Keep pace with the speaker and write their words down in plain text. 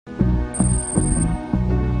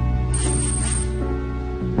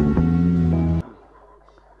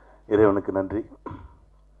இறைவனுக்கு நன்றி.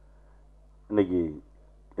 இன்னைக்கு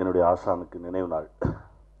என்னுடைய ஆசானுக்கு நினைவு நாள்.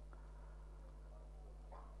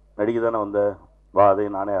 நடிக்க தானே வந்த, வா அதை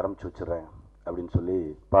நானே ஆரம்பித்து வச்சிடறேன் அப்படின்னு சொல்லி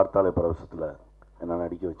பார்த்தாலே பரவசத்தில் என்ன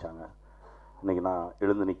நடிக்க வச்சாங்க. இன்றைக்கி நான்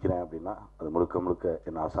எழுந்து நிற்கிறேன் அப்படின்னா அது முழுக்க முழுக்க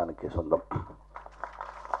என் ஆசானுக்கே சொந்தம்.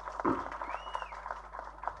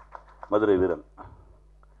 மதுரை வீரன்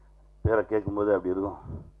பேரை கேட்கும்போது அப்படி இருக்கும்.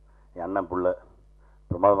 என் அண்ணன் புள்ள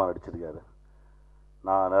பிரமாதமாக நடிச்சிருக்காரு.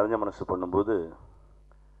 நான் நிறைஞ்ச மனசு பண்ணும்போது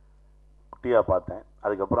குட்டியாக பார்த்தேன்.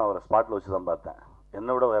 அதுக்கப்புறம் அவரை ஸ்பாட்டில் வச்சு தான் பார்த்தேன்.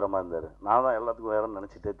 என்னை விட வேறமாக இருந்தார். நான் தான் எல்லாத்துக்கும் வேறன்னு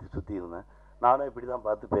நினச்சிட்டே சுற்றி இருந்தேன். நானும் இப்படி தான்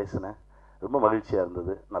பார்த்து பேசினேன். ரொம்ப மகிழ்ச்சியாக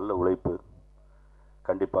இருந்தது. நல்ல உழைப்பு,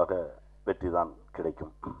 கண்டிப்பாக வெற்றி தான்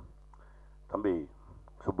கிடைக்கும். தம்பி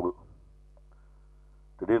சுப்பு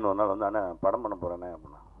திடீர்னு ஒரு நாள் வந்து அண்ணே படம் பண்ண போகிறேனே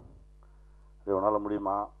அப்படின்னா, இது உன்னால்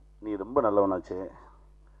முடியுமா, நீ ரொம்ப நல்லவனாச்சே,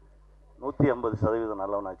 150%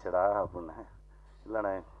 நல்லவனாச்சேடா அப்படின்னேன்.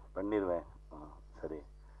 இல்லைண்ணே பண்ணிடுவேன். சரி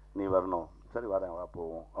நீ வரணும். சரி வரேன், வா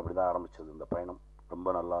போவோம். அப்படி தான் ஆரம்பித்தது இந்த பயணம்.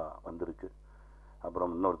 ரொம்ப நல்லா வந்திருக்கு.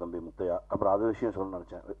 அப்புறம் இன்னொரு தம்பி முத்தையா. அப்புறம் அது விஷயம் சொல்ல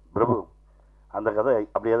நினச்சேன். பிரபு அந்த கதை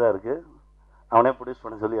அப்படியே தான் இருக்குது, அவனே ப்ரொடியூஸ்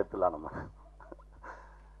பண்ண சொல்லி எடுத்துடலாம் நம்ம.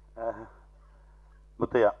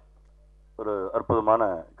 முத்தையா ஒரு அற்புதமான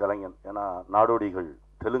கலைஞன். ஏன்னா நாடோடிகள்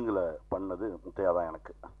தெலுங்கில் பண்ணது முத்தையா தான்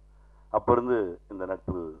எனக்கு. அப்போ இருந்து இந்த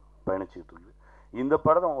நட்பு பயணிச்சுக்கிட்டு இருக்குது. இந்த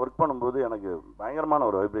படம் ஒர்க் பண்ணும்போது எனக்கு பயங்கரமான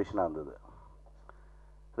ஒரு வைப்ரேஷனாக இருந்தது.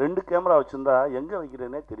 2 கேமரா வச்சுருந்தா எங்கே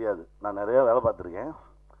வைக்கிறேனே தெரியாது. நான் நிறையா வேலை பார்த்துருக்கேன்.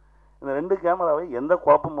 இந்த 2 கேமராவை எந்த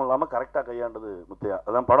குழப்பமும் இல்லாமல் கரெக்டாக கையாண்டது முத்தையா.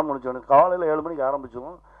 அதான் படம் முடிச்சோடனே காலையில் 7 மணிக்கு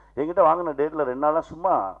ஆரம்பிச்சோம். என்கிட்ட வாங்கின டேட்டில் 2 நாளாக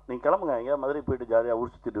சும்மா நீங்கள் கிளம்புங்க, எங்கேயா மதுரை போயிட்டு ஜாலியாக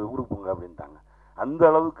ஊர் சுற்றிட்டு ஊருக்கு போங்க அப்படின்ட்டாங்க. அந்த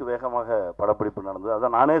அளவுக்கு வேகமாக படப்பிடிப்பு நடந்தது.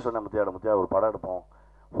 அதான் நானே சொன்னேன் முத்தையா ஒரு படம் எடுப்போம்,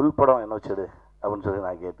 ஃபுல் படம் என்ன வச்சது அப்படின்னு சொல்லி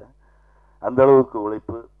நான் கேட்டேன். அந்த அளவுக்கு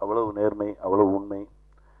உழைப்பு, அவ்வளவு நேர்மை, அவ்வளவு உண்மை,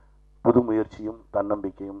 புது முயற்சியும்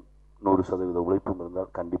தன்னம்பிக்கையும் 100% உழைப்பும் இருந்தால்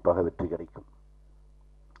கண்டிப்பாக வெற்றி கிடைக்கும்.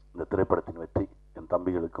 இந்த திரைப்படத்தின் வெற்றி என்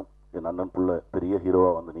தம்பிகளுக்கும் என் அண்ணன் புள்ள பெரிய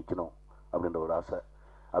ஹீரோவாக வந்து நிற்கணும் அப்படின்ற ஒரு ஆசை.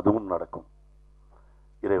 அதுவும் நடக்கும்.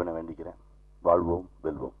 இறைவனை வேண்டிக்கிறேன். வாழ்வோம்,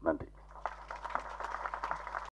 வெல்வோம். நன்றி.